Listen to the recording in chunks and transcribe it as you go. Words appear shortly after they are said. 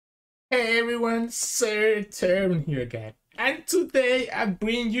Hey everyone, Sirturmund here again. And today I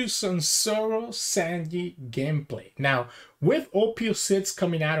bring you some Zoro Sanji gameplay. Now, with OP06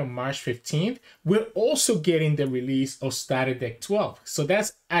 coming out on March 15th, we're also getting the release of Starter Deck 12. So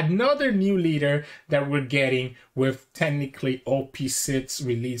that's another new leader that we're getting with technically OP6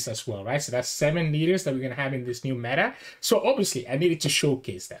 release as well, right? So that's 7 leaders that we're going to have in this new meta. So obviously, I needed to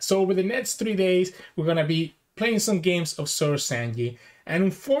showcase that. So over the next 3 days, we're going to be playing some games of Zoro Sanji. And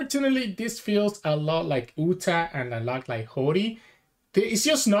unfortunately, this feels a lot like Uta and a lot like Hori. It's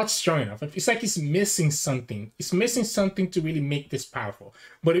just not strong enough. It's like it's missing something. It's missing something to really make this powerful.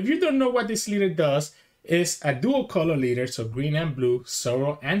 But if you don't know what this leader does, it's a dual color leader, so green and blue,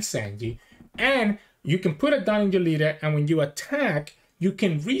 Zoro and Sanji. And you can put it down in your leader, and when you attack, you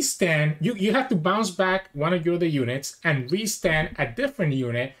can restand. You have to bounce back one of your other units and restand a different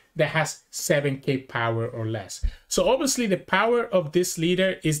unit that has 7k power or less. So obviously the power of this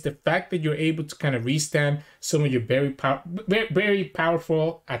leader is the fact that you're able to kind of restand some of your very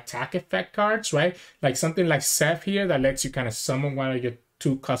powerful attack effect cards, right? Like something like Zeff here that lets you kind of summon one of your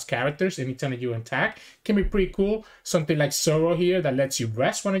 2-cost characters anytime that you attack. Can be pretty cool. Something like Zoro here that lets you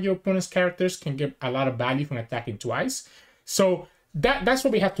rest one of your opponent's characters can get a lot of value from attacking twice. So that's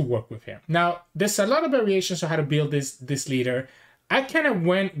what we have to work with here. Now, there's a lot of variations on how to build this leader. I kind of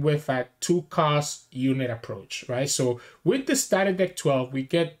went with a 2-cost unit approach, right? So with the Starter Deck 12, we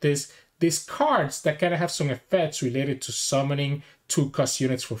get these cards that kind of have some effects related to summoning 2-cost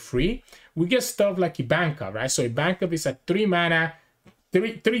units for free. We get stuff like Ivankov, right? So Ivankov is a 3-mana,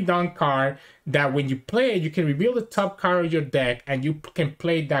 3-down card that when you play it, you can reveal the top card of your deck and you can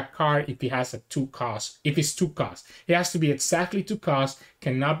play that card if it has a 2-cost. If it's 2-cost, it has to be exactly 2-cost,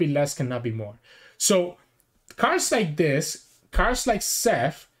 cannot be less, cannot be more. So cards like this, cards like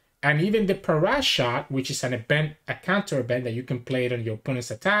Zeff, and even the Parrage Shot, which is an event, a counter event that you can play it on your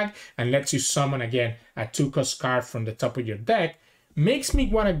opponent's attack and lets you summon again a 2-cost card from the top of your deck, makes me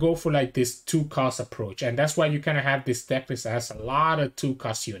want to go for like this 2-cost approach. And that's why you kind of have this deck list that has a lot of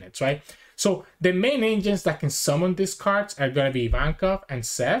 2-cost units, right? So the main engines that can summon these cards are going to be Ivankov and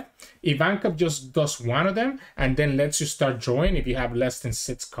Zeff. Ivankov just does one of them and then lets you start drawing if you have less than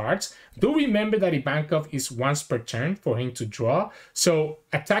 6 cards. Do remember that Ivankov is once per turn for him to draw. So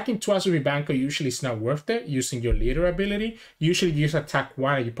attacking twice with Ivankov usually is not worth it using your leader ability. Usually you just attack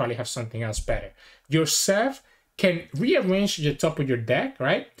one and you probably have something else better. Your Zeff can rearrange the top of your deck,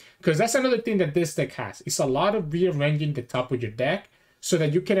 right? Because that's another thing that this deck has. It's a lot of rearranging the top of your deck, so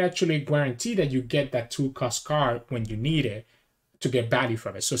that you can actually guarantee that you get that 2-cost card when you need it to get value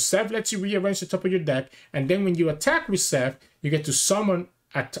from it. So Zeff lets you rearrange the top of your deck, and then when you attack with Zeff, you get to summon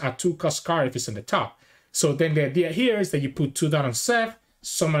a 2-cost card if it's in the top. So then the idea here is that you put 2 down on Zeff,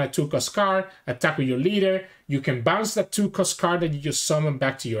 summon a 2-cost card, attack with your leader. You can bounce that 2-cost card that you just summoned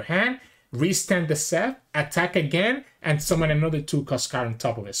back to your hand, restand the Zeff, attack again, and summon another 2-cost card on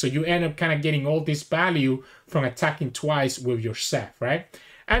top of it. So you end up kind of getting all this value from attacking twice with your Zeff, right?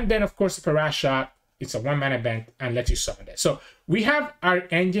 And then, of course, the Parrage Shot, it's a 1-mana event and lets you summon it. So we have our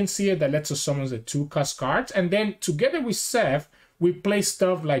engines here that lets us summon the 2-cost cards. And then together with Zeff, we play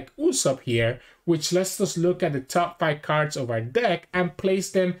stuff like Usopp here, which lets us look at the top 5 cards of our deck and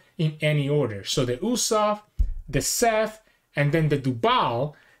place them in any order. So the Usopp, the Zeff, and then the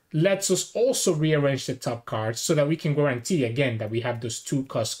Duval lets us also rearrange the top cards so that we can guarantee again that we have those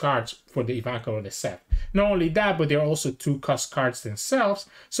 2-cost cards for the Ivankov or the Zeff. Not only that, but they're also 2-cost cards themselves,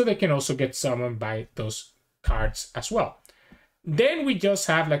 so they can also get summoned by those cards as well. Then we just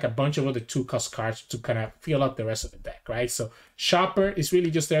have like a bunch of other 2-cost cards to kind of fill up the rest of the deck, right? So Chopper is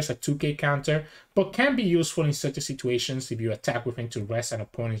really just there as a 2k counter, but can be useful in certain situations if you attack with him to rest an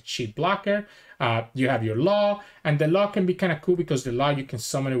opponent's cheat blocker. You have your Law, and the Law can be kind of cool because the Law you can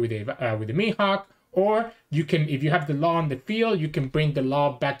summon it with the Mihawk, or you can, if you have the Law on the field, you can bring the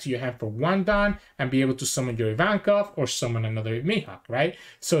Law back to your hand for 1 down and be able to summon your Ivankov or summon another Mihawk, right?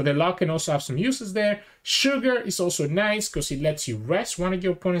 So the Law can also have some uses there. Sugar is also nice because it lets you rest one of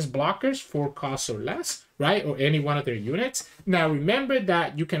your opponent's blockers, 4 costs or less, right? Or any one of their units. Now remember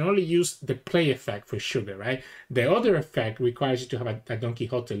that you can only use the play effect for Sugar, right? The other effect requires you to have a Don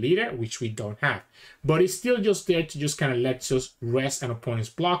Quixote leader, which we don't have. But it's still just there to just kind of let us rest an opponent's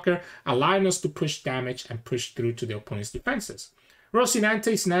blocker, allowing us to push damage and push through to the opponent's defenses. Rosinante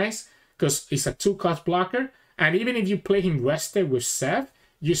is nice because it's a 2-cost blocker, and even if you play him rested with Zeff,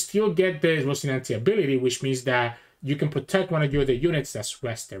 you still get the Rosinante ability, which means that you can protect one of your other units that's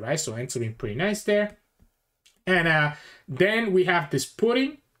rested, right? So ends up being pretty nice there. And then we have this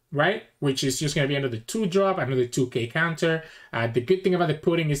Pudding, right? Which is just going to be another 2-drop, another 2k counter. The good thing about the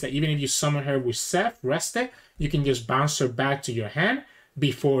Pudding is that even if you summon her with Zeff rested, you can just bounce her back to your hand.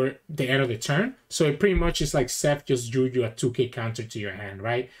 before the end of the turn. So it pretty much is like Zeff just drew you a 2k counter to your hand,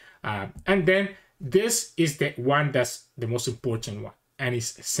 right? And then this is the one that's the most important one, and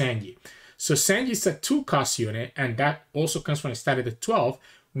it's Sanji. So Sanji is a 2-cost unit, and that also comes from the start of the 12.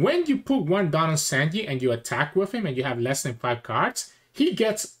 When you put 1 down on Sanji and you attack with him and you have less than 5 cards, he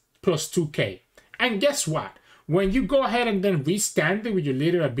gets plus 2k. And guess what? When you go ahead and then restand it with your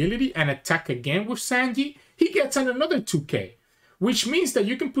leader ability and attack again with Sanji, he gets another 2k. Which means that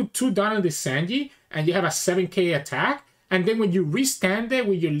you can put 2 down on the Sanji and you have a 7k attack. And then when you restand it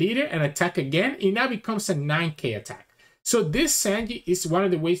with your leader and attack again, it now becomes a 9k attack. So this Sanji is one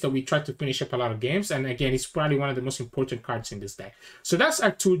of the ways that we try to finish up a lot of games. And again, it's probably one of the most important cards in this deck. So that's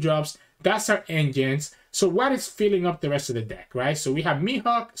our 2 drops. That's our engines. So what is filling up the rest of the deck, right? So we have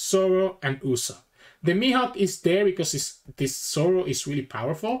Mihawk, Zoro, and Usopp. The Mihawk is there because this Zoro is really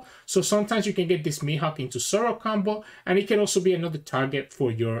powerful. So sometimes you can get this Mihawk into Zoro combo, and it can also be another target for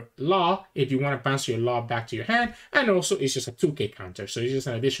your Law if you want to bounce your Law back to your hand. And also it's just a 2k counter. So it's just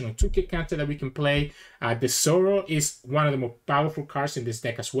an additional 2k counter that we can play. The Zoro is one of the more powerful cards in this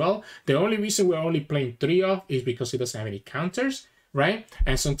deck as well. The only reason we're only playing 3 of is because it doesn't have any counters, right?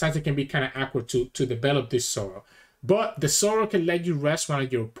 And sometimes it can be kind of awkward to develop this Zoro. But the Zoro can let you rest one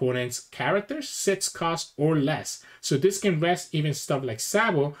of your opponent's characters, 6 cost or less. So this can rest even stuff like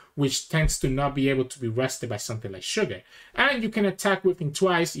Sabo, which tends to not be able to be rested by something like Sugar. And you can attack with him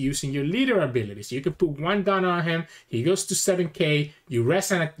twice using your leader ability. So you can put 1 down on him, he goes to 7k, you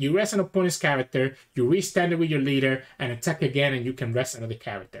rest an opponent's character, you restand it with your leader, and attack again, and you can rest another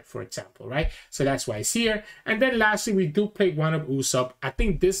character, for example, right? So that's why it's here. And then lastly, we do play one of Usopp. I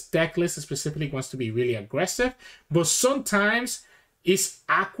think this deck list specifically wants to be really aggressive, but sometimes it's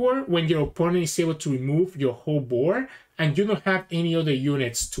awkward when your opponent is able to remove your whole board and you don't have any other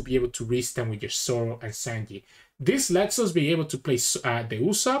units to be able to restand with your Zoro and Sanji. This lets us be able to play the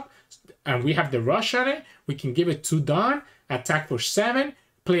Usopp, and we have the rush on it. We can give it 2 down, attack for 7,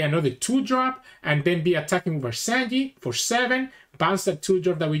 play another 2-drop, and then be attacking with our Sanji for 7, bounce that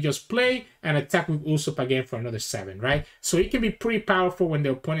 2-drop that we just played, and attack with Usopp again for another 7, right? So it can be pretty powerful when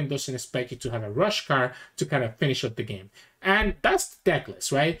the opponent doesn't expect you to have a rush card to kind of finish up the game. And that's the deck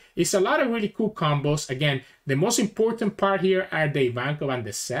list, right? It's a lot of really cool combos. Again, the most important part here are the Ivankov and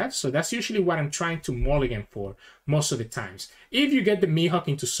the Zeff. So that's usually what I'm trying to mulligan for most of the times. If you get the Mihawk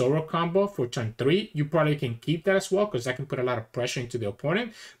into Zoro combo for turn 3, you probably can keep that as well, because that can put a lot of pressure into the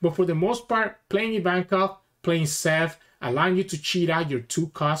opponent. But for the most part, playing Ivankov, playing Zeff, allowing you to cheat out your 2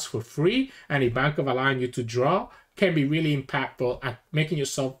 costs for free, and Ivankov allowing you to draw, can be really impactful at making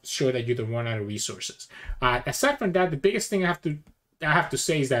yourself sure that you don't run out of resources. Aside from that, the biggest thing I have to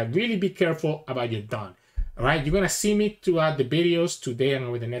say is that really be careful about your done. All right, you're gonna see me throughout the videos today and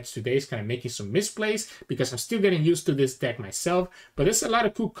over the next 2 days, kind of making some misplays because I'm still getting used to this deck myself. But there's a lot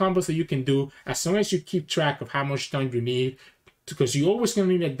of cool combos that you can do as long as you keep track of how much done you need, because you're always going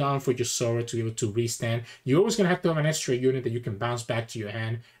to need a down for your Zoro to be able to restand. You're always going to have an extra unit that you can bounce back to your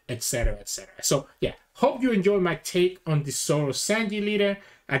hand, etc., etc. So yeah, hope you enjoyed my take on the Zoro Sanji leader.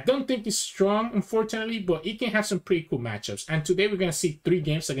 I don't think it's strong, unfortunately, but it can have some pretty cool matchups. And today we're going to see 3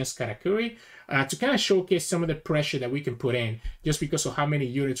 games against Katakuri to kind of showcase some of the pressure that we can put in just because of how many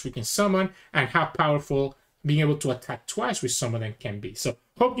units we can summon and how powerful being able to attack twice with some of them can be. So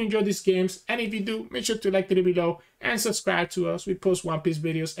hope you enjoy these games, and if you do, make sure to like the video below and subscribe to us. We post One Piece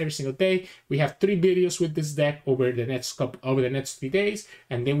videos every single day. We have 3 videos with this deck over the next 3 days,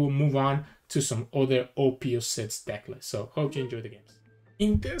 and then we'll move on to some other OP06 deck lists. So hope you enjoy the games.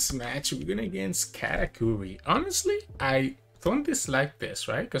 In this match, we're going against Katakuri. Honestly, I don't dislike this,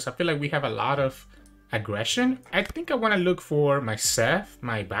 right? Because I feel like we have a lot of aggression. I think I want to look for my Zeff,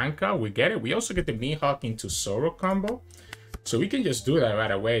 my Ivankov. We get it. We also get the Mihawk into Zoro combo. So we can just do that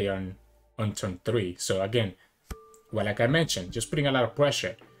right away on turn 3. So again, well, like I mentioned, just putting a lot of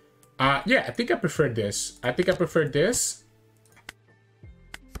pressure. Yeah, I think I prefer this.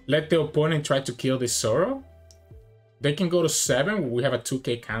 Let the opponent try to kill this Zoro. They can go to 7. We have a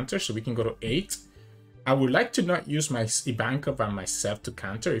 2k counter, so we can go to 8. I would like to not use my Ivankov and my Zeff to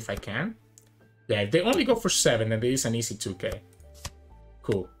counter if I can. Yeah, if they only go for 7, then there is an easy 2k.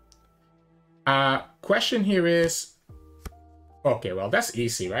 Cool. Question here is... Okay, well, that's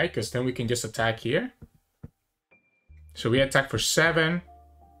easy, right? Because then we can just attack here. So we attack for 7.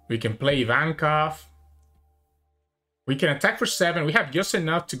 We can play Ivankov. We can attack for 7. We have just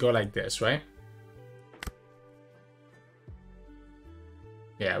enough to go like this, right?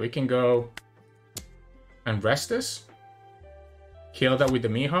 Yeah, we can go and rest this. Kill that with the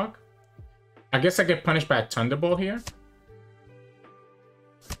Mihawk. I guess I get punished by a Thunderbolt here.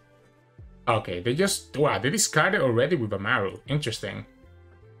 Okay, they just... Wow, they discarded already with Amaru. Interesting.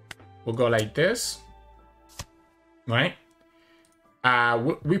 We'll go like this, right?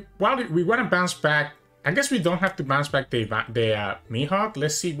 We want to bounce back. I guess we don't have to bounce back the Mihawk.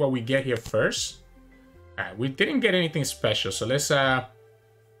 Let's see what we get here first. All right, we didn't get anything special, so let's I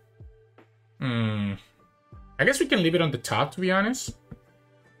guess we can leave it on the top, to be honest.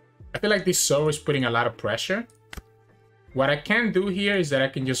 I feel like this Zoro is putting a lot of pressure. What I can do here is that I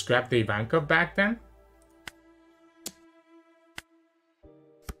can just grab the Ivankov back then.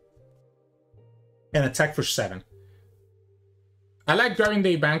 And attack for 7. I like grabbing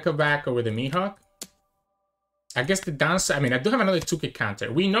the Ivankov back over the Mihawk. I guess the downside, I mean, I do have another 2K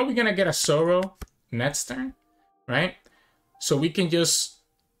counter. We know we're going to get a Zoro next turn, right? So we can just,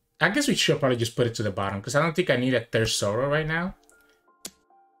 I guess we should probably just put it to the bottom because I don't think I need a third Zoro right now.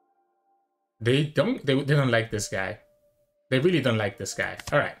 They don't like this guy. They really don't like this guy.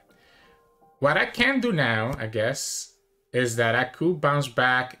 All right. What I can do now, I guess, is that I could bounce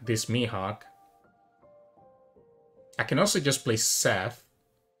back this Mihawk. I can also just play Zeff.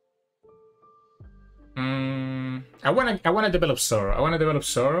 I wanna develop Zoro. I wanna develop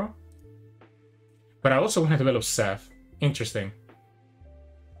Zoro. But I also wanna develop Zeff. Interesting.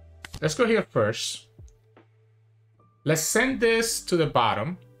 Let's go here first. Let's send this to the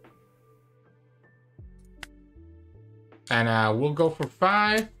bottom. And we'll go for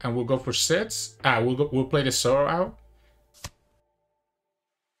 5 and we'll go for 6. We'll play the Zoro out.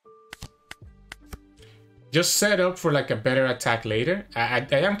 Just set up for like a better attack later. I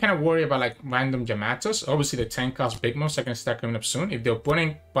am kind of worried about like random Yamatos. Obviously the 10 cost big moves are going to start coming up soon. If the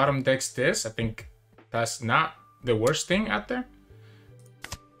opponent bottom decks this, I think that's not the worst thing out there.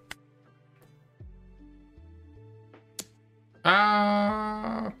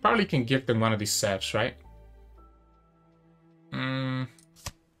 Probably can give them one of these Zeffs, right?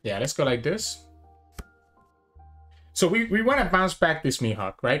 Yeah, let's go like this. So we want to bounce back this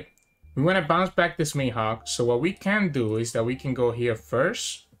Mihawk, right? We want to bounce back this Mihawk. So what we can do is that we can go here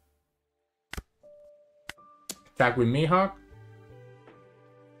first. Attack with Mihawk.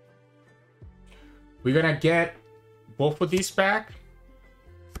 We're going to get both of these back.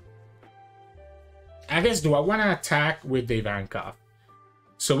 I guess, do I want to attack with the Ivankov?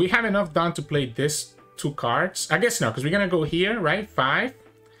 So we have enough down to play this 2 cards. I guess no, because we're going to go here, right? 5.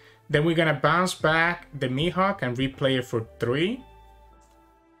 Then we're going to bounce back the Mihawk and replay it for 3.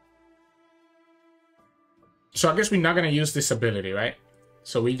 So I guess we're not going to use this ability, right?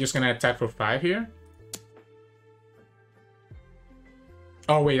 So we're just going to attack for 5 here.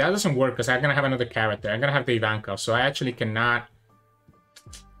 Oh, wait, that doesn't work because I'm going to have another character. I'm going to have the Ivankov. So I actually cannot...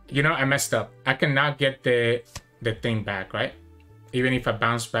 You know, I messed up. I cannot get the thing back, right? Even if I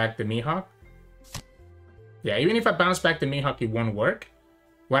bounce back the Mihawk. Yeah, even if I bounce back the Mihawk, it won't work.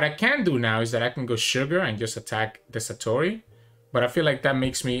 What I can do now is that I can go Sugar and just attack the Satori. But I feel like that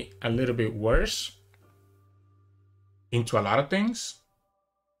makes me a little bit worse into a lot of things.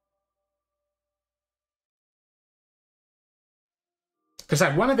 Because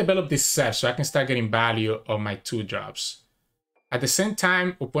I want to develop this set so I can start getting value on my 2 drops. At the same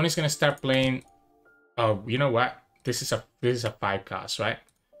time, opponent's gonna start playing. Oh, you know what? This is a 5 cost, right?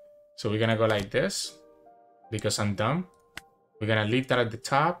 So we're gonna go like this because I'm dumb. We're gonna leave that at the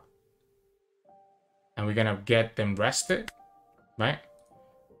top, and we're gonna get them rested, right?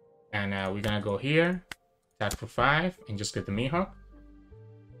 And we're gonna go here, attack for 5, and just get the Mihawk.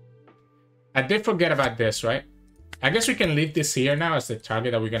 I did forget about this, right? I guess we can leave this here now as the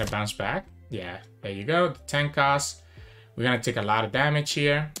target that we're gonna bounce back. Yeah, there you go. The 10 cost. We're going to take a lot of damage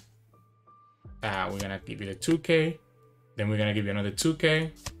here. We're going to give you the 2k. Then we're going to give you another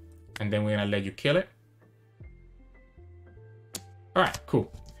 2k. And then we're going to let you kill it. All right, cool.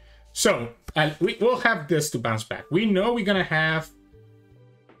 So we'll have this to bounce back. We know we're going to have...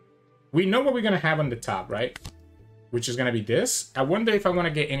 We know what we're going to have on the top, right? Which is going to be this. I wonder if I want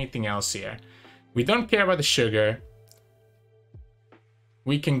to get anything else here. We don't care about the sugar.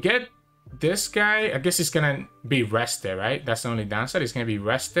 We can get... This guy, I guess he's gonna be rested, right? That's the only downside. He's gonna be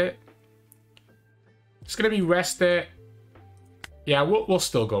rested. It's gonna be rested. Yeah, we'll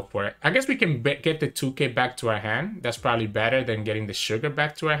still go for it. I guess we can get the 2k back to our hand. That's probably better than getting the sugar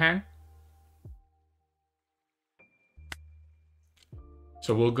back to our hand.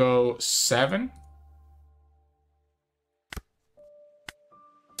 So we'll go 7.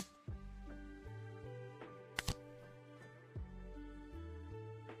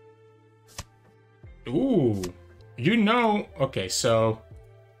 Ooh, you know, okay, so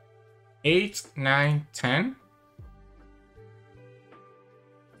 8, 9, 10.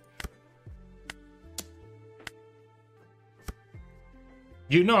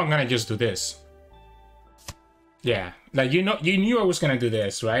 You know I'm gonna just do this. Yeah, like you know, you knew I was gonna do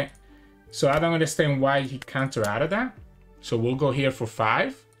this, right? So I don't understand why he counter out of that. So we'll go here for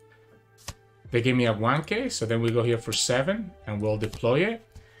 5. They give me a 1k, so then we go here for 7, and we'll deploy it.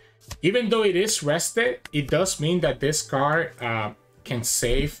 Even though it is rested, it does mean that this card can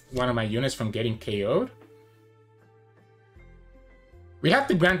save one of my units from getting KO'd. We have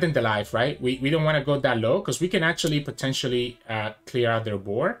to grant them the life, right? We don't want to go that low, because we can actually potentially clear out their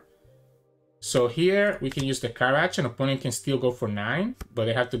board. So here, we can use the Parrage, and opponent can still go for 9, but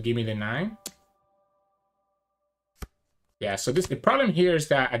they have to give me the 9. Yeah, so the problem here is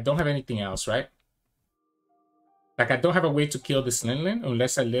that I don't have anything else, right? Like, I don't have a way to kill this Linlin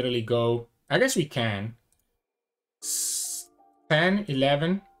unless I literally go... I guess we can. 10,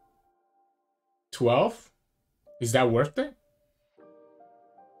 11, 12. Is that worth it?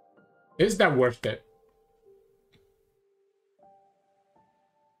 Is that worth it?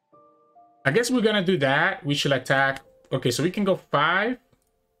 I guess we're gonna do that. We should attack... Okay, so we can go 5.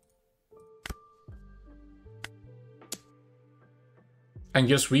 And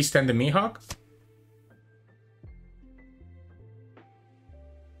just restand the Mihawk.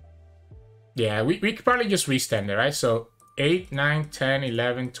 Yeah, we could probably just restand it, right? So 8, 9, 10,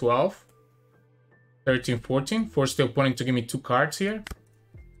 11, 12, 13, 14. Force the opponent to give me 2 cards here.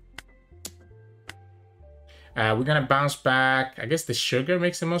 We're gonna bounce back. I guess the sugar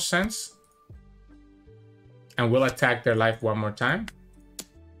makes the most sense. And we'll attack their life one more time.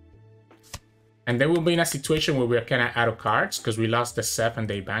 And then we'll be in a situation where we're kind of out of cards because we lost the Zeff and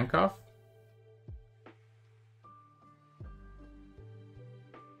the Ivankov.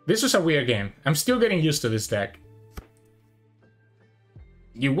 This was a weird game. I'm still getting used to this deck.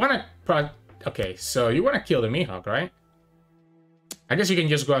 You want to... Okay, so you want to kill the Mihawk, right? I guess you can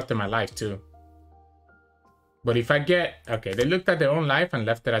just go after my life too. But if I get... Okay, they looked at their own life and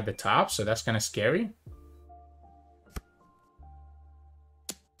left it at the top, so that's kind of scary.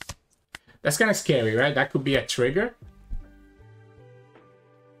 That's kind of scary, right? That could be a trigger.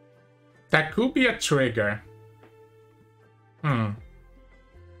 That could be a trigger. I'm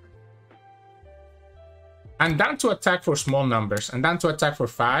down to attack for small numbers. I'm down to attack for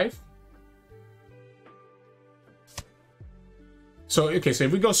 5. So, okay, so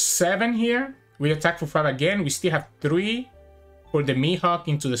if we go 7 here, we attack for 5 again. We still have 3 for the Mihawk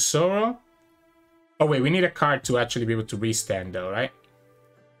into the Zoro. Oh, wait, we need a card to actually be able to restand, though, right?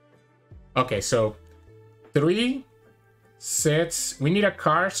 Okay, so 3, 6. We need a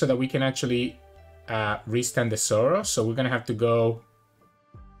card so that we can actually restand the Zoro. So we're going to have to go...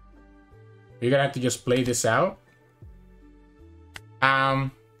 We're going to have to just play this out. I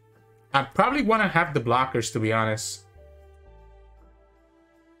probably want to have the blockers, to be honest.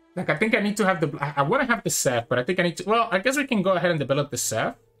 Like, I think I need to have the... I want to have the Zeff, but I think I need to... Well, I guess we can go ahead and develop the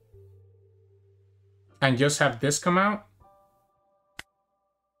Zeff. And just have this come out.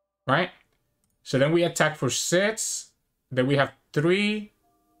 Right? So then we attack for 6. Then we have 3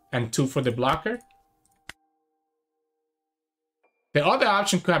 and 2 for the blocker. The other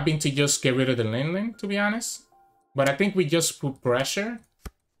option could have been to just get rid of the Linlin, to be honest. But I think we just put pressure.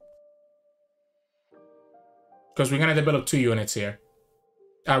 Because we're going to develop 2 units here.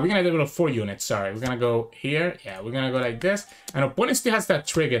 We're going to develop 4 units, sorry. We're going to go here. Yeah, we're going to go like this. And opponent still has that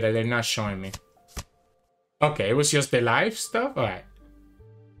trigger that they're not showing me. Okay, it was just the life stuff? Alright.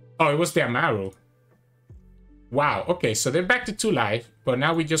 Oh, it was the Amaru. Wow, okay, so they're back to 2 life. But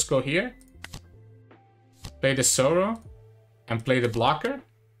now we just go here. Play the Zoro. And play the blocker.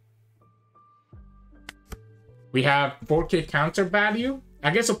 We have 4k counter value.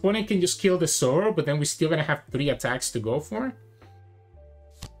 I guess opponent can just kill the Zoro, but then we're still gonna have 3 attacks to go for.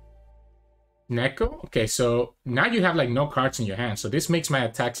 Neko. Okay, so now you have like no cards in your hand, so this makes my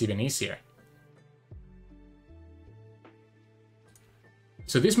attacks even easier.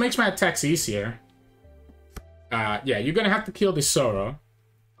 So this makes my attacks easier. Yeah, you're gonna have to kill the Zoro.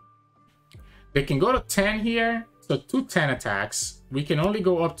 They can go to 10 here. So 2 10 attacks. We can only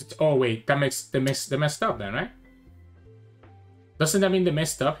go up to... Oh, wait. That makes... They messed up then, right? Doesn't that mean they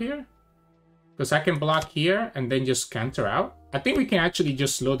messed up here? Because I can block here and then just counter out. I think we can actually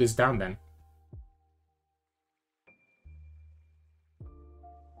just slow this down then.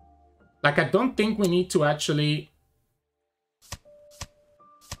 Like, I don't think we need to actually...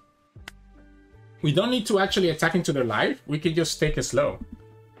 We don't need to actually attack into their life. We can just take it slow.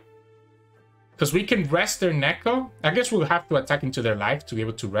 Because we can rest their Neko. I guess we'll have to attack into their life to be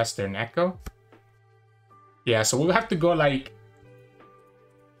able to rest their Neko. Yeah, so we'll have to go like...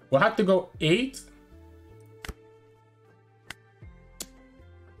 We'll have to go 8.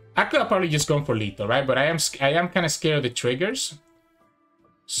 I could have probably just gone for lethal, right? But I am kind of scared of the triggers.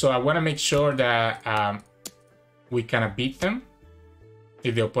 So I want to make sure that we kind of beat them.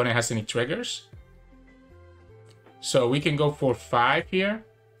 if the opponent has any triggers. So we can go for 5 here.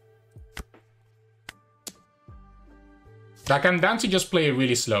 Like, I'm down to just play it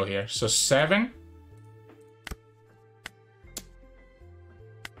really slow here. So 7.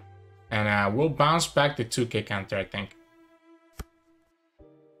 And we'll bounce back the 2k counter, I think.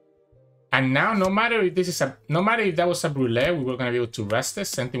 And now, no matter if that was a Brûlée, we were gonna be able to rest this.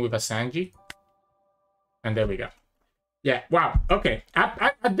 Same thing with a Sanji. And there we go. Yeah, wow, okay.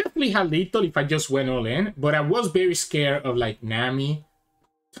 I definitely had lethal if I just went all in, but I was very scared of like Nami,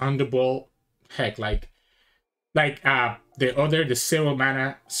 Thunderbolt, heck, like the 0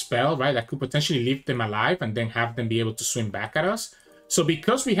 mana spell, right? That could potentially leave them alive and then have them be able to swing back at us. So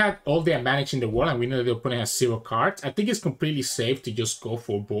because we had all the advantage in the world and we know that the opponent has 0 cards, I think it's completely safe to just go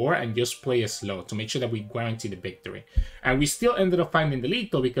for board and just play it slow to make sure that we guarantee the victory. And we still ended up finding the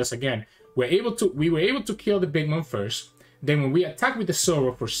lethal because, again, we were able to kill the big one first. Then when we attacked with the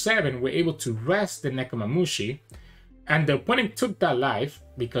Zoro for 7, we're able to rest the Nekomamushi. And the opponent took that life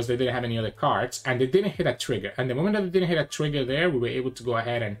because they didn't have any other cards, and they didn't hit a trigger. And the moment that they didn't hit a trigger there, we were able to go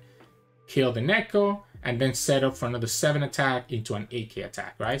ahead and kill the Neko, and then set up for another 7 attack into an 8k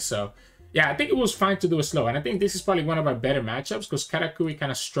attack, right? So, yeah, I think it was fine to do it slow. And I think this is probably one of our better matchups because Katakuri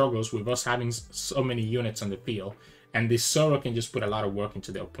kind of struggles with us having so many units on the field. And this Zoro can just put a lot of work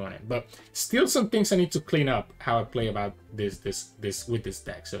into the opponent. But still some things I need to clean up how I play about this with this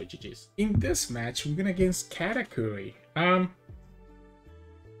deck. So GG's. In this match, we're gonna against Katakuri. I'll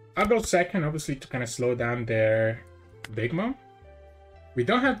go second, obviously, to kind of slow down their Big Mom. We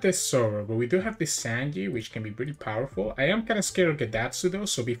don't have this Zoro, but we do have this Sanji, which can be pretty powerful. I am kind of scared of Gedatsu though,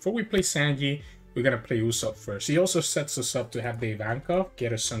 so before we play Sanji, we're gonna play Usopp first. He also sets us up to have the Ivankov,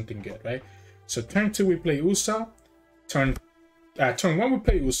 get us something good, right? So turn 2 we play Usopp, turn 1 we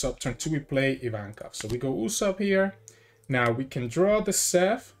play Usopp, turn 2 we play Ivankov. So we go Usopp here. Now we can draw the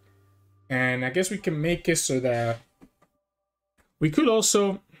Zeff, and I guess we can make it so that we could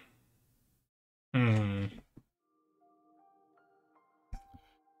also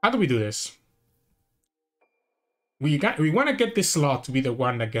how do we do this? We want to get this slot to be the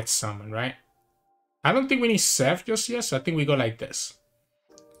one that gets summoned, right? I don't think we need Zeff just yet, so I think we go like this.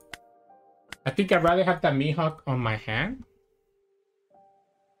 I think I'd rather have that Mihawk on my hand.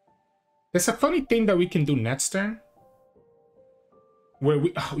 There's a funny thing that we can do next turn. Where we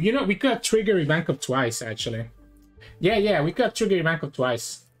could have triggered Ivankov twice, actually. Yeah, we could have triggered Ivankov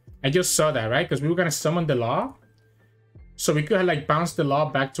twice. I just saw that, right? Because we were going to summon the Law. So we could have like bounced the Law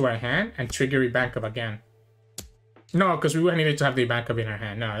back to our hand and trigger Ivankov again. No, because we wouldn't need to have the Ivankov in our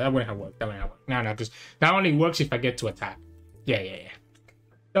hand. No, that wouldn't have worked. That wouldn't have worked. No, because that only works if I get to attack. Yeah.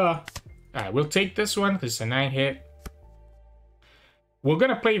 Alright, we'll take this one because it's a 9 hit. We're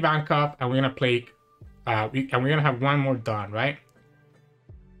gonna play Ivankov and we're gonna play we're gonna have one more Dawn, right?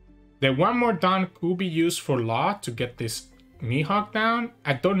 The one more Dawn could be used for Law to get this Mihawk down.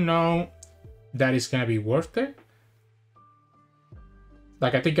 I don't know that it's gonna be worth it.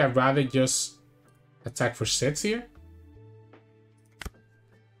 Like, I think I'd rather just attack for 6 here.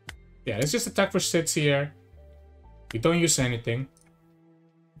 Yeah, let's just attack for 6 here. We don't use anything.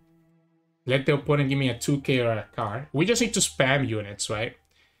 Let the opponent give me a 2k or a card. We just need to spam units, right?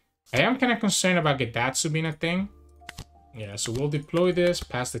 I am kind of concerned about Gedatsu being a thing. Yeah, so we'll deploy this,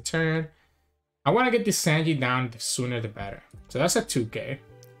 pass the turn. I want to get this Sanji down, the sooner the better. So that's a 2k.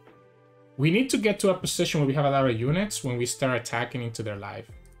 We need to get to a position where we have a lot of units when we start attacking into their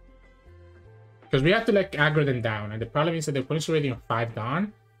life. Because we have to like aggro them down. And the problem is that the opponent's already on 5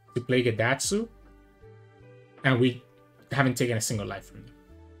 Dawn to play Gedatsu. And we haven't taken a single life from them.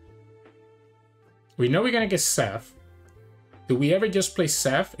 We know we're going to get Zeff. Do we ever just play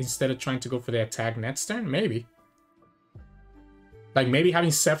Zeff instead of trying to go for the attack next turn? Maybe. Like maybe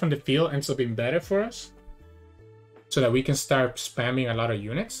having Zeff on the field ends up being better for us. So that we can start spamming a lot of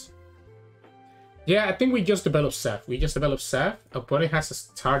units. Yeah, I think we just developed Zeff. We just developed Zeff. Opponent has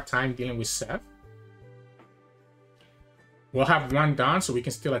a hard time dealing with Zeff. We'll have 1 Dawn so we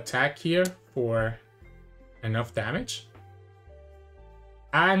can still attack here for enough damage.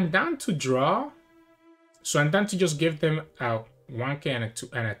 I'm down to draw. So I'm down to just give them a 1k and a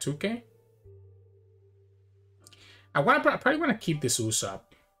 2k. I probably want to keep this Usopp.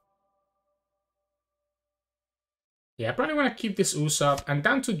 Yeah, I probably want to keep this Usopp. And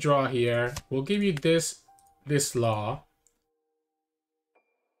down to draw here. We'll give you this Law.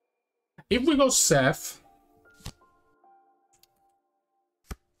 If we go Zeff,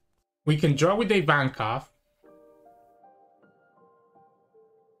 we can draw with the Ivankov.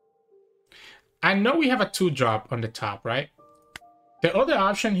 I know we have a 2-drop on the top, right? The other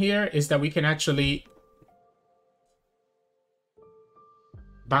option here is that we can actually...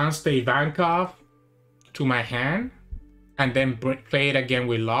 bounce the Ivankov to my hand, and then play it again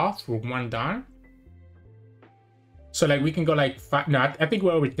with Loth with 1 down. So like we can go like 5. No, I think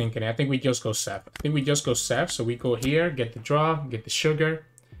we're overthinking it. I think we just go Zeff. I think we just go Zeff. So we go here, get the draw, get the sugar,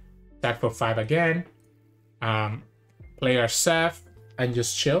 attack for 5 again. Play our Zeff and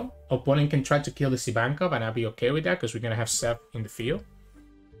just chill. Opponent can try to kill the Ivankov, and I'll be okay with that because we're gonna have Zeff in the field.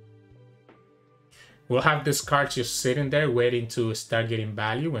 We'll have this card just sitting there waiting to start getting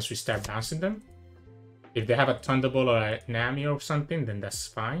value once we start bouncing them. If they have a Thunderbolt or a Nami or something, then that's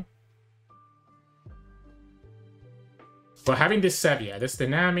fine. But having this Zeff, yeah, that's the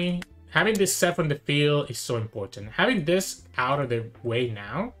Nami. Having this Zeff on the field is so important. Having this out of the way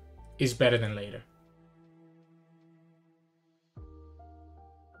now is better than later.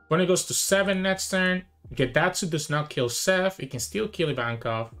 When it goes to 7 next turn, Gedatsu does not kill Zeff. It can still kill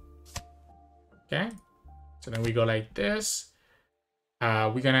Ivankov. Okay, so then we go like this.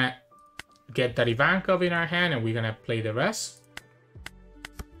 We're gonna get that Ivankov in our hand, and we're gonna play the rest.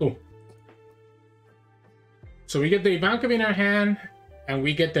 Oh, so we get the Ivankov in our hand, and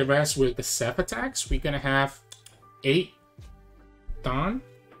we get the rest with the Zeff attacks. We're gonna have 8 done.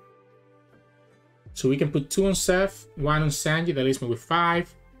 So we can put 2 on Zeff, 1 on Sanji. That leaves me with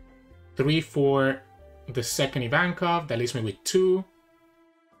 5. 3 for the second Ivankov. That leaves me with 2.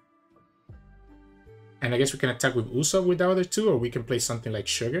 And I guess we can attack with Usopp with the other 2, or we can play something like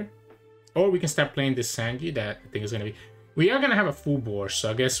Sugar. Or we can start playing this Sanji that I think is going to be... We are going to have a full board,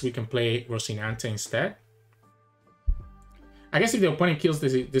 so I guess we can play Rosinante instead. I guess if the opponent kills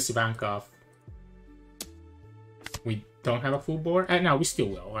this Ivankov, we don't have a full board. No, we still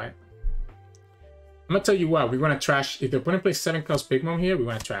will, right? I'm going to tell you what, we're going to trash... If the opponent plays 7 cost Big Mom here, we're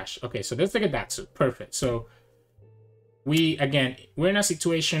going to trash. Okay, so let's take a Gedatsu. Perfect. So, again, we're in a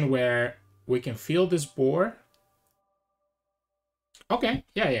situation where we can fill this board. Okay,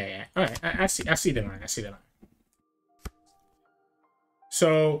 yeah. All right, I see the line. I see the line.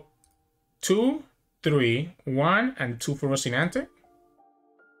 So 2, 3, 1, and 2 for Rosinante.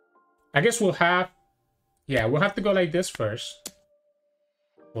 I guess we'll have to go like this first.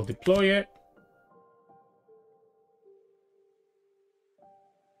 We'll deploy it.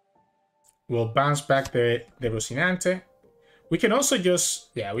 We'll bounce back the Rosinante. We can also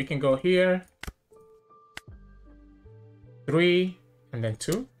just, we can go here. 3, and then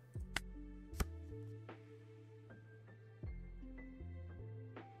 2.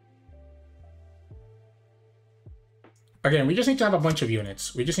 Again, we just need to have a bunch of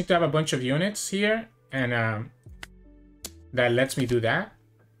units. We just need to have a bunch of units here, and that lets me do that.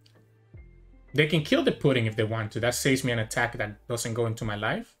 They can kill the pudding if they want to. That saves me an attack that doesn't go into my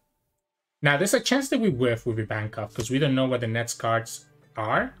life. Now, there's a chance that we whiff with Ivankov because we don't know what the next cards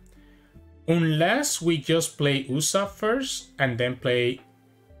are. Unless we just play Usopp first and then play...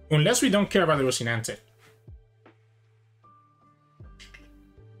 Unless we don't care about the Rosinante.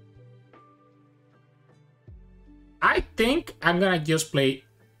 I think I'm gonna just play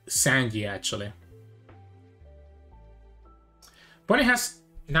Sanji, actually. Opponent has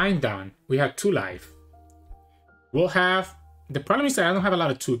 9 down. We have 2 life. We'll have... The problem is that I don't have a lot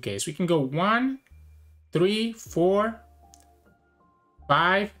of 2Ks. We can go 1, 3, 4,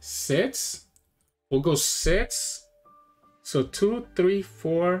 5, 6. We'll go 6. So 2, 3,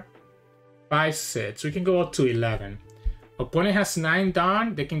 4, 5, 6. We can go up to 11. Opponent has 9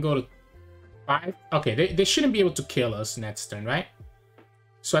 down. They can go to 5. Okay, they shouldn't be able to kill us next turn, right?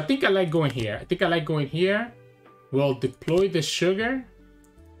 So I think I like going here. We'll deploy the sugar.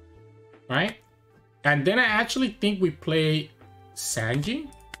 Right? And then I actually think we play Sanji.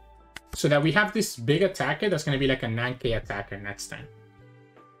 So that we have this big attacker that's going to be like a 9k attacker next turn.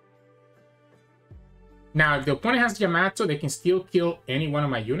 Now, if the opponent has Yamato, they can still kill any one of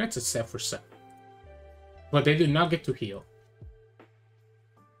my units except for Zeff. But they do not get to heal.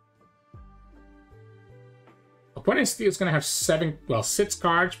 Opponent still is going to have 6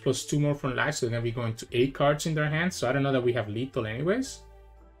 cards plus 2 more from life. So then we're going to 8 cards in their hands. So I don't know that we have lethal anyways.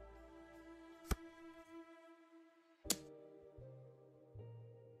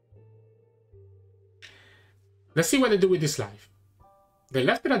 Let's see what they do with this life. They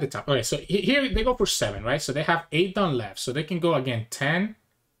left it at the top. Okay, so here they go for 7, right? So they have 8 done left. So they can go again 10.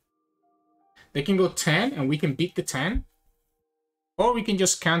 They can go 10 and we can beat the 10. Or we can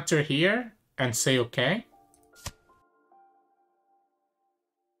just counter here and say okay.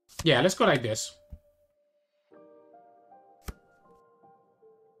 Yeah, let's go like this.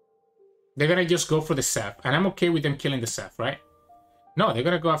 They're gonna just go for the Zeff. And I'm okay with them killing the Zeff, right? No, they're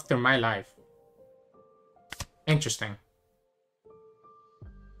gonna go after my life. Interesting.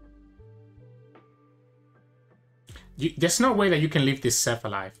 There's no way that you can leave this Zeff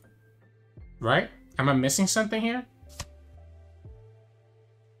alive. Right? Am I missing something here?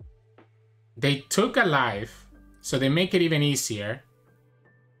 They took a life, so they make it even easier.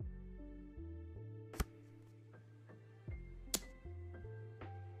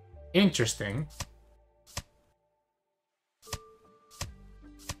 Interesting.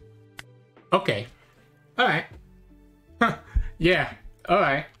 Okay. Alright. Huh. Yeah.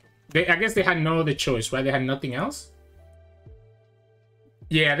 Alright. I guess they had no other choice, right? They had nothing else?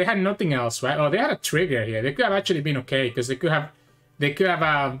 Yeah, they had nothing else, right? Oh, they had a trigger here. They could have actually been okay, because they could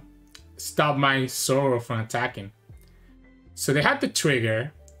have stopped my Zoro from attacking. So they had the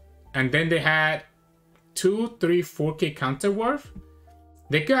trigger, and then they had 2, 3, 4k counter worth.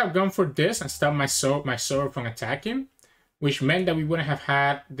 They could have gone for this and stopped my Zoro from attacking, which meant that we wouldn't have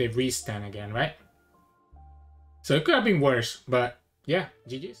had the restand again, right? So it could have been worse, but yeah,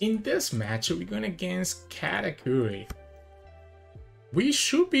 GG's. In this match, we're going against Katakuri. We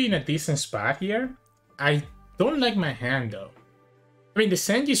should be in a decent spot here. I don't like my hand though. I mean, the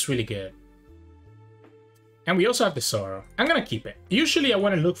Sanji is really good. And we also have the Zoro. I'm going to keep it. Usually I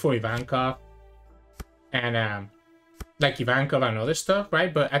want to look for Ivankov and like Ivankov and other stuff,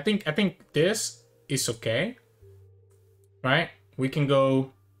 right? But I think this is okay. Right? We can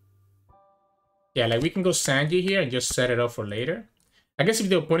go... Yeah, like we can go Sanji here and just set it up for later. I guess if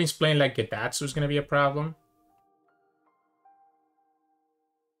the opponent's playing like Gedatsu, it's going to be a problem.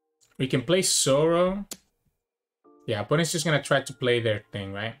 We can play Zoro. Yeah, opponent's just going to try to play their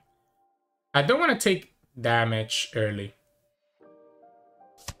thing, right? I don't want to take damage early.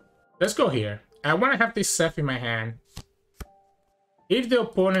 Let's go here. I want to have this Zeff in my hand. If the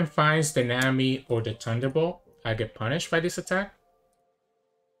opponent finds the Nami or the Thunderbolt, I get punished by this attack.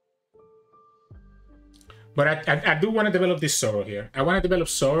 But I do want to develop this Zoro here. I want to develop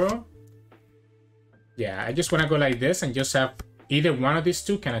Zoro. Yeah, I just want to go like this and just have either one of these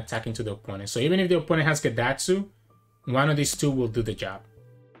two can attack into the opponent. So even if the opponent has Gedatsu, one of these two will do the job.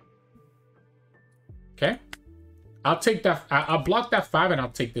 Okay? I'll take that. I'll block that 5 and I'll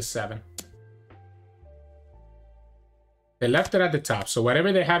take this 7. They left it at the top. So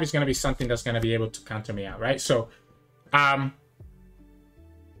whatever they have is going to be something that's going to be able to counter me out, right? So,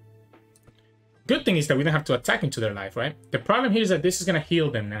 good thing is that we don't have to attack into their life, right? The problem here is that this is going to heal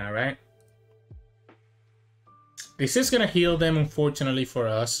them now, right? This is going to heal them, unfortunately, for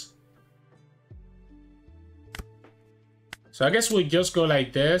us. So I guess we'll just go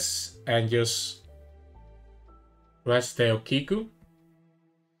like this and just rest the Okiku.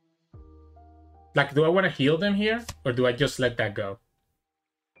 Like, do I want to heal them here? Or do I just let that go?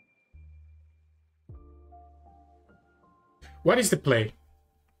 What is the play?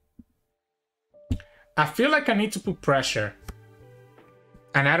 I feel like I need to put pressure.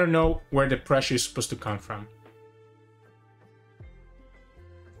 And I don't know where the pressure is supposed to come from.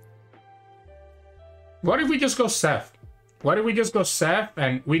 What if we just go Zeff? What if we just go Zeff?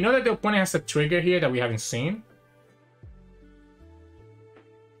 And we know that the opponent has a trigger here that we haven't seen.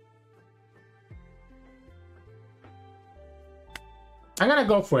 I'm gonna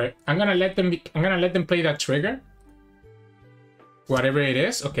go for it. I'm gonna let them play that trigger. Whatever it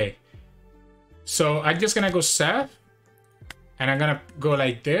is. Okay. So I'm just gonna go Zeff. And I'm gonna go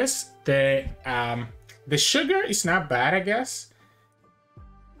like this. The sugar is not bad, I guess.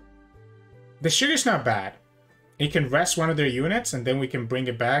 The sugar is not bad. It can rest one of their units and then we can bring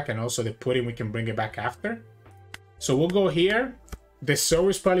it back, and also the pudding we can bring it back after. So we'll go here. The Zoro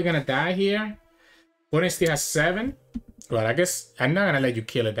is probably gonna die here. Opponent still has 7. Well, I guess I'm not gonna let you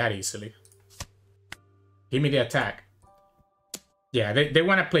kill it that easily. Give me the attack. Yeah, they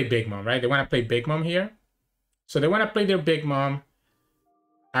want to play Big Mom, right? They want to play Big Mom here. So they want to play their Big Mom.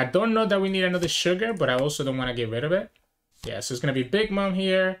 I don't know that we need another sugar, but I also don't want to get rid of it. Yeah, so it's gonna be Big Mom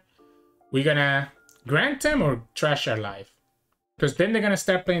here. We're gonna grant them or trash our life. Because then they're gonna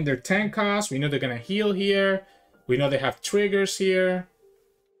start playing their 10 cost. We know they're gonna heal here. We know they have triggers here.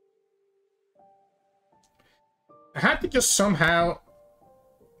 I had to just somehow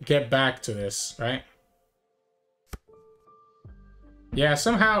get back to this, right? Yeah,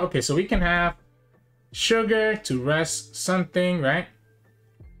 somehow. Okay, so we can have sugar to rest something, right?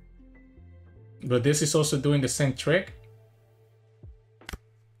 But this is also doing the same trick.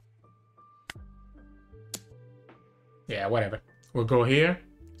 Yeah, whatever. We'll go here.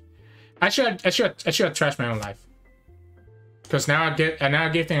 I should have trashed my own life. Because now I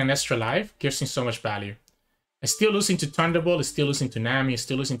give them an extra life. Gives me so much value. It's still losing to Thunderbolt, it's still losing to Nami, it's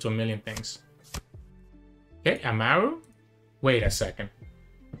still losing to a million things. Okay, Amaru? Wait a second.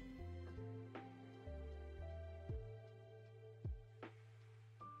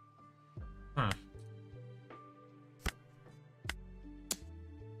 Huh.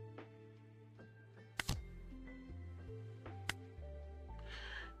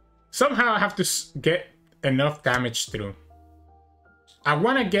 Somehow I have to get enough damage through. I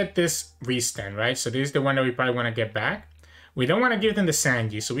want to get this restand, right? So this is the one that we probably want to get back. We don't want to give them the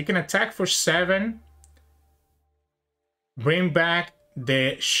Sanji, so we can attack for 7. Bring back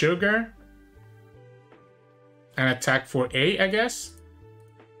the sugar. And attack for 8, I guess.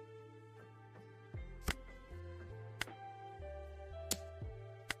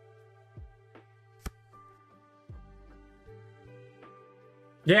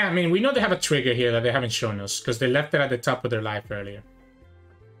 Yeah, I mean, we know they have a trigger here that they haven't shown us because they left it at the top of their life earlier.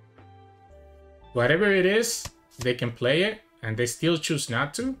 Whatever it is, they can play it and they still choose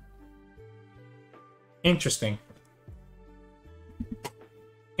not to. Interesting.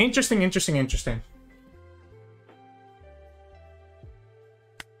 Interesting, interesting, interesting.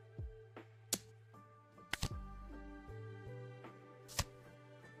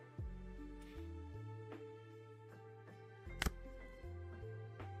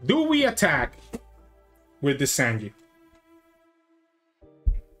 Do we attack with the Sanji?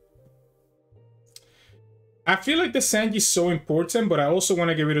 I feel like the Sanji is so important, but I also want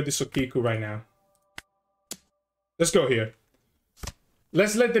to get rid of the Sokiku right now. Let's go here.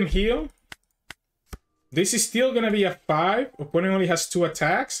 Let's let them heal. This is still going to be a 5. Opponent only has 2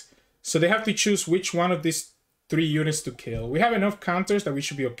 attacks. So they have to choose which one of these 3 units to kill. We have enough counters that we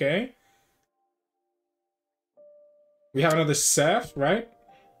should be okay. We have another Zeff, right?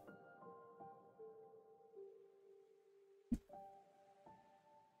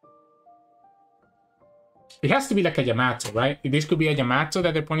 It has to be like a Yamato, right? This could be a Yamato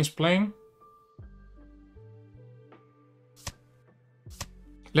that the opponent is playing.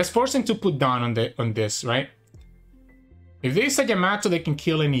 Let's force him to put down on this, right? If this is a Yamato, they can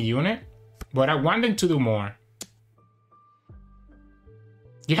kill any unit. But I want them to do more.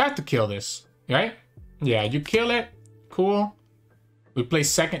 You have to kill this, right? Yeah, you kill it. Cool. We play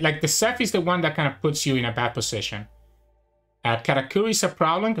second. Like, the Zeff is the one that kind of puts you in a bad position. Katakuri is a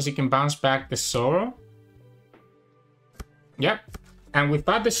problem because he can bounce back the Zoro. Yep. And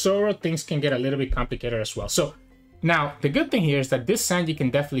without the Zoro, things can get a little bit complicated as well. So, now, the good thing here is that this Sanji can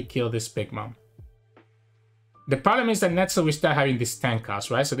definitely kill this Big Mom. The problem is that Netzel will start having this 10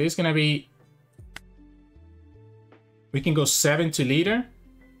 cost, right? So this is going to be... We can go 7 to leader.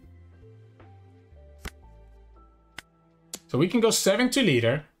 So we can go 7 to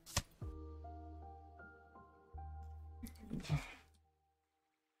leader.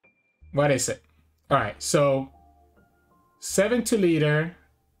 What is it? Alright, so... 7 to leader.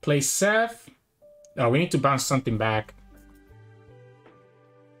 Play Zeff. Oh, we need to bounce something back.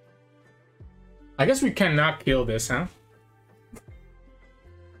 I guess we cannot kill this, huh?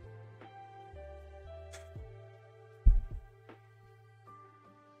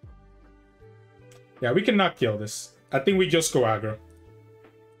 Yeah, we cannot kill this. I think we just go aggro.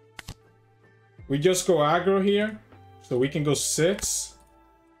 We just go aggro here. So we can go 6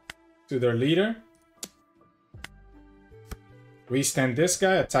 to their leader. We stand this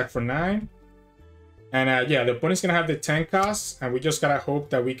guy, attack for 9. And yeah, the opponent's gonna have the 10 costs, and we just gotta hope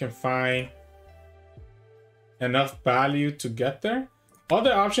that we can find enough value to get there.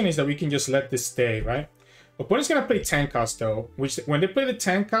 Other option is that we can just let this stay, right? Opponent's gonna play 10 costs though, which when they play the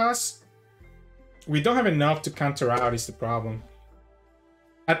 10 costs, we don't have enough to counter out is the problem.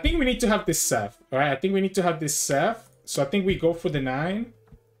 I think we need to have this Zeff, right? I think we need to have this Zeff. So I think we go for the 9.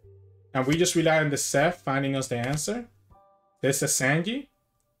 And we just rely on the Zeff finding us the answer. There's a Sanji.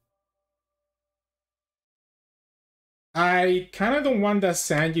 I kind of don't want that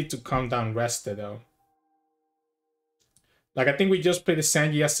Sanji to come down rested though. Like, I think we just play the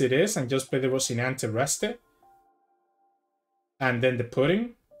Sanji as it is and just play the Rosinante rested. And then the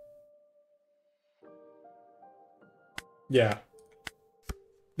pudding. Yeah.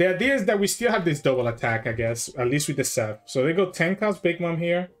 The idea is that we still have this double attack, I guess, at least with the Zeff. So they go 10 cost Big Mom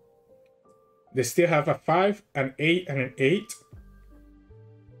here. They still have a 5, an 8, and an 8.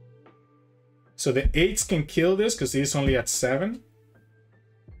 So the 8s can kill this because it's only at 7.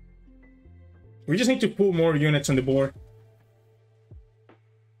 We just need to pull more units on the board.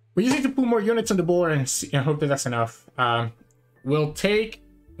 We just need to put more units on the board and, see, and hope that that's enough. We'll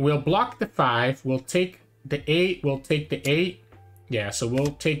block the 5. We'll take the 8. We'll take the 8. Yeah, so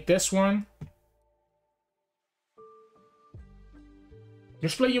we'll take this one.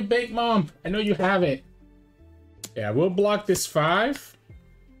 Just play your Big Mom. I know you have it. Yeah, we'll block this 5.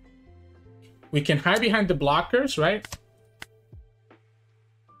 We can hide behind the blockers, right?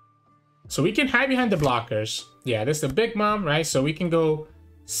 So we can hide behind the blockers. Yeah, this is the Big Mom, right? So we can go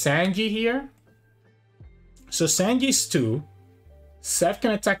Sanji here. So Sanji's 2. Zeff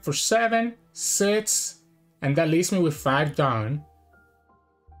can attack for 7, 6, and that leaves me with 5 down.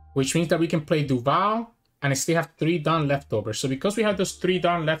 which means that we can play Duval and I still have 3 Dawn left over. So because we have those 3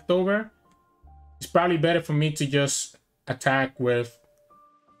 Dawn left over, it's probably better for me to just attack with...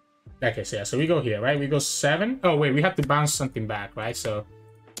 Okay, so yeah, so we go here, right? We go 7. Oh, wait, we have to bounce something back, right? So,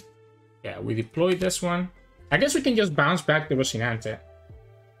 yeah, we deploy this one. I guess we can just bounce back the Rosinante.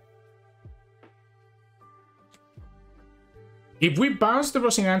 If we bounce the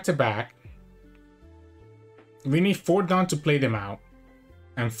Rosinante back, we need 4 Dawn to play them out.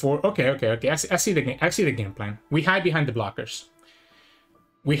 And 4... Okay. I see the game plan. We hide behind the blockers.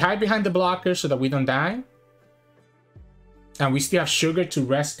 We hide behind the blockers so that we don't die. And we still have sugar to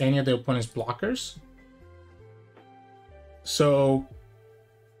rest any of the opponent's blockers. So...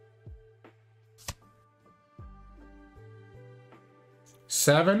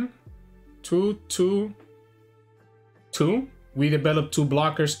 Seven, 2, 2, 2. We develop 2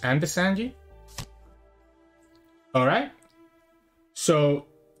 blockers and the Sanji. Alright. So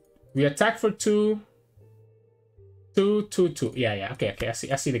we attack for 2. 2, 2, 2. Yeah. Okay. I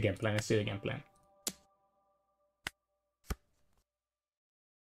see the game plan.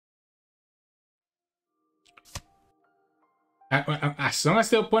 As long as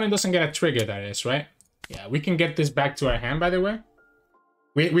the opponent doesn't get a trigger, that is, right? Yeah, we can get this back to our hand, by the way.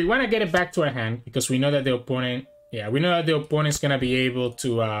 We want to get it back to our hand because we know that the opponent... Yeah, we know that the opponent's going to be able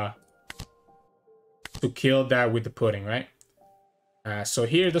to kill that with the pudding, right? So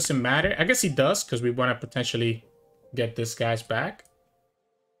here it doesn't matter. I guess it does because we want to potentially get this guy's back.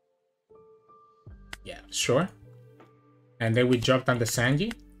 Yeah, sure. And then we drop down the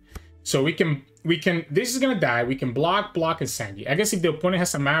Sanji. So we can... This is going to die. We can block, and Sanji. I guess if the opponent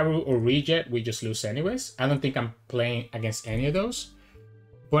has a Maru or Reject, we just lose anyways. I don't think I'm playing against any of those.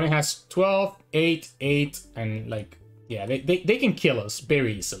 Opponent has 12, 8, 8, and like, yeah, they can kill us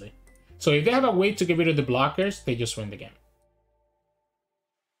very easily. So if they have a way to get rid of the blockers, they just win the game.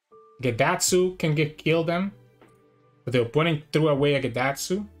 Gedatsu can kill them, but the opponent threw away a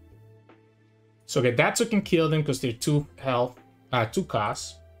Gedatsu. So Gedatsu can kill them because they're 2 health, 2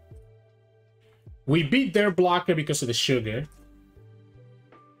 costs. We beat their blocker because of the sugar.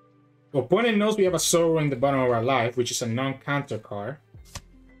 The opponent knows we have a Zoro in the bottom of our life, which is a non-counter card.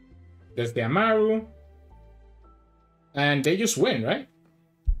 There's the Amaru. And they just win, right?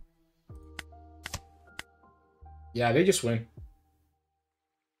 Yeah, they just win.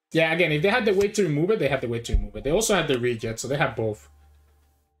 Yeah, again, if they had the way to remove it, they have the way to remove it. They also have the reject, so they have both.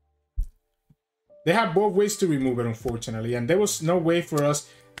 They have both ways to remove it, unfortunately. And there was no way for us...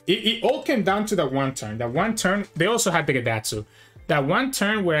 It all came down to that one turn. That one turn, they also had the Gedatsu. That one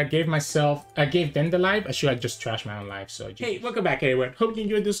turn where I gave them the life, I should have just trashed my own life. So, hey, welcome back, everyone. Hope you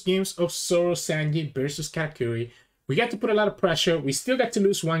enjoyed those games of Zoro Sanji versus Katakuri. We got to put a lot of pressure. We still got to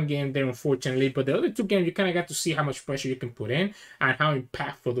lose one game there, unfortunately. But the other 2 games, you kind of got to see how much pressure you can put in and how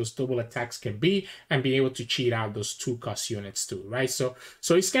impactful those double attacks can be and be able to cheat out those 2-cost units too, right? So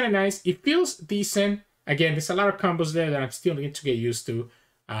it's kind of nice. It feels decent. Again, there's a lot of combos there that I'm still need to get used to.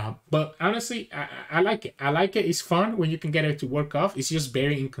 But honestly, I like it. I like it. It's fun when you can get it to work off. It's just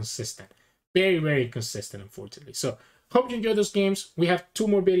very inconsistent. Very, very inconsistent, unfortunately. So hope you enjoy those games. We have 2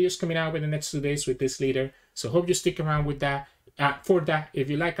 more videos coming out in the next 2 days with this leader. So hope you stick around with that. For that, if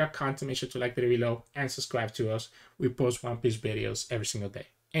you like our content, make sure to like the video below and subscribe to us. We post One Piece videos every single day.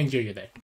 Enjoy your day.